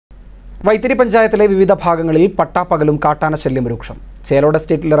വൈത്തിരി പഞ്ചായത്തിലെ വിവിധ ഭാഗങ്ങളിൽ പട്ടാപ്പകലും കാട്ടാന ശല്യം രൂക്ഷം. ചേലോട്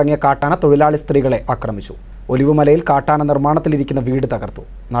എസ്റ്റേറ്റിൽ ഇറങ്ങിയ കാട്ടാന തൊഴിലാളി സ്ത്രീകളെ ആക്രമിച്ചു. ഒലിവുമലയിൽ കാട്ടാന നിർമ്മാണത്തിലിരിക്കുന്ന വീട് തകർത്തു.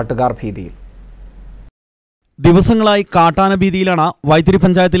 നാട്ടുകാർ ഭീതിയിൽ. ദിവസങ്ങളായി കാട്ടാന ഭീതിയിലാണ് വൈത്തിരി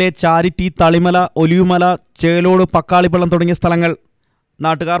പഞ്ചായത്തിലെ ചാരിറ്റി, തളിമല, ഒലിവുമല, ചേലോട്, പക്കാളിപ്പള്ളം തുടങ്ങിയ സ്ഥലങ്ങൾ.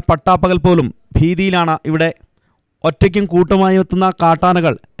 നാട്ടുകാർ പട്ടാപ്പകൽ പോലും ഭീതിയിലാണ് ഇവിടെ. ഒറ്റയ്ക്കും കൂട്ടമായി എത്തുന്ന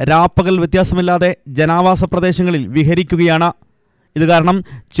കാട്ടാനകൾ രാപ്പകൽ വ്യത്യാസമില്ലാതെ ജനാവാസ പ്രദേശങ്ങളിൽ വിഹരിക്കുകയാണ്. ഇത് കാരണം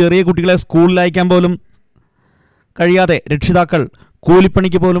ചെറിയ കുട്ടികളെ സ്കൂളിൽ അയക്കാൻ പോലും കഴിയാതെ രക്ഷിതാക്കൾ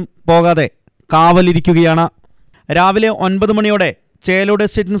കൂലിപ്പണിക്ക് പോലും പോകാതെ കാവലിരിക്കുകയാണ്. രാവിലെ 9 മണിയോടെ ചേലോട്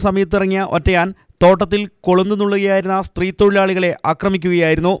എസ്റ്റേറ്റിന് സമീപത്തിറങ്ങിയ ഒറ്റയാൻ തോട്ടത്തിൽ കൊളുന്തു നുള്ളുകയായിരുന്ന സ്ത്രീ തൊഴിലാളികളെ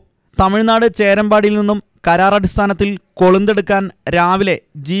ആക്രമിക്കുകയായിരുന്നു. തമിഴ്നാട് ചേരമ്പാടിയിൽ നിന്നും കരാറടിസ്ഥാനത്തിൽ കൊളുന്തെടുക്കാൻ രാവിലെ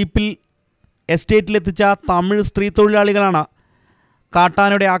ജീപ്പിൽ എസ്റ്റേറ്റിലെത്തിച്ച തമിഴ് സ്ത്രീ തൊഴിലാളികളാണ്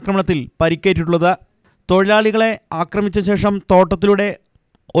കാട്ടാനയുടെ ആക്രമണത്തിൽ പരിക്കേറ്റിട്ടുള്ളത്. തൊഴിലാളികളെ ആക്രമിച്ച ശേഷം തോട്ടത്തിലൂടെ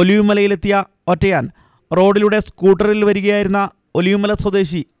ഒലിവുമലയിലെത്തിയ ഒറ്റയാൻ റോഡിലൂടെ സ്കൂട്ടറിൽ വരികയായിരുന്ന ഒലിവുമല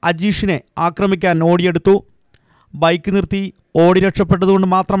സ്വദേശി അജീഷിനെ ആക്രമിക്കാൻ ഓടിയെടുത്തു. ബൈക്ക് നിർത്തി ഓടി രക്ഷപ്പെട്ടതുകൊണ്ട്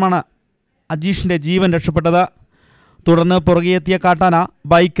മാത്രമാണ് അജീഷിൻ്റെ ജീവൻ രക്ഷപ്പെട്ടത്. തുടർന്ന് പുറകെയെത്തിയ കാട്ടാന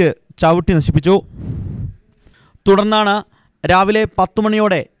ബൈക്ക് ചവിട്ടി നശിപ്പിച്ചു. തുടർന്നാണ് രാവിലെ 10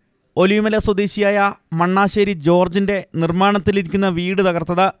 മണിയോടെ ഒലിവുമല സ്വദേശിയായ മണ്ണാശ്ശേരി ജോർജിൻ്റെ നിർമ്മാണത്തിലിരിക്കുന്ന വീട്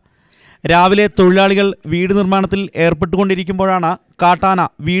തകർത്തത്. രാവിലെ തൊഴിലാളികൾ വീട് നിർമ്മാണത്തിൽ ഏർപ്പെട്ടുകൊണ്ടിരിക്കുമ്പോഴാണ് കാട്ടാന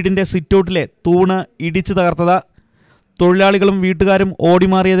വീടിൻ്റെ സിറ്റൗട്ടിലെ തൂണ് ഇടിച്ചു തകർത്തത്. തൊഴിലാളികളും വീട്ടുകാരും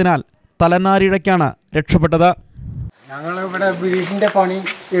ഓടിമാറിയതിനാൽ തലനാരിഴയ്ക്കാണ് രക്ഷപ്പെട്ടത്. ഞങ്ങളിവിടെ വീടിൻ്റെ പണി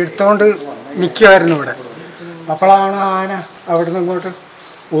എടുത്തുകൊണ്ട് നിൽക്കുമായിരുന്നു ഇവിടെ. അപ്പോഴാണ് ആന അവിടെ നിന്ന് ഇങ്ങോട്ട്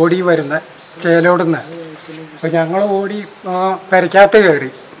ഓടി വരുന്നത്, ചേലോടുന്ന്. അപ്പോൾ ഞങ്ങൾ ഓടി പെരയ്ക്കകത്ത്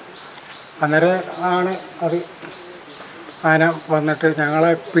കയറി. അന്നേരം ആണ് അത് ആന വന്നിട്ട്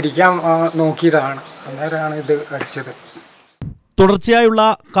ഞങ്ങളെ പിടിക്കാൻ നോക്കിയതാണ്. അന്നേരമാണ് ഇത് അടിച്ചത്. തുടർച്ചയായുള്ള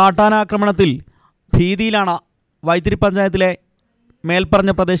കാട്ടാനാക്രമണത്തിൽ ഭീതിയിലാണ് വൈത്തിരി പഞ്ചായത്തിലെ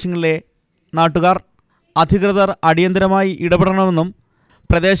മേൽപ്പറഞ്ഞ പ്രദേശങ്ങളിലെ നാട്ടുകാർ. അധികൃതർ അടിയന്തരമായി ഇടപെടണമെന്നും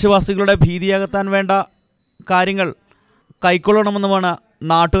പ്രദേശവാസികളുടെ ഭീതിയകറ്റാൻ വേണ്ട കാര്യങ്ങൾ കൈക്കൊള്ളണമെന്നുമാണ്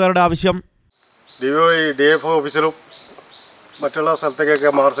നാട്ടുകാരുടെ ആവശ്യം. DF ഓഫീസിലും മറ്റുള്ള സ്ഥലത്തേക്കൊക്കെ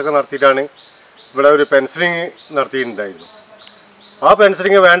മാർച്ചൊക്കെ നടത്തിയിട്ടാണ് ഇവിടെ ഒരു പെൻസിലിങ് നടത്തിയിട്ടുണ്ടായിരുന്നു. ആ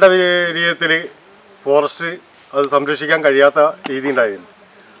പെൻസിലിങ് വേണ്ട രീതിയിൽ ഫോറസ്റ്റ് അത് സംരക്ഷിക്കാൻ കഴിയാത്ത രീതി ഉണ്ടായിരുന്നു.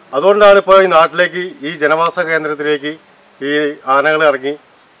 അതുകൊണ്ടാണ് ഇപ്പോൾ ഈ നാട്ടിലേക്ക്, ഈ ജനവാസ കേന്ദ്രത്തിലേക്ക് ഈ ആനകൾ ഇറങ്ങി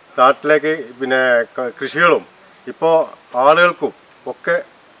നാട്ടിലേക്ക് കൃഷികളും ഇപ്പോൾ ആളുകൾക്കും ഒക്കെ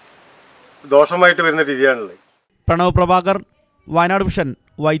ദോഷമായിട്ട് വരുന്ന രീതിയാണുള്ളത്. പ്രണവ് പ്രഭാകർ, വയനാട് വിഷൻ,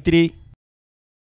 വൈത്തിരി.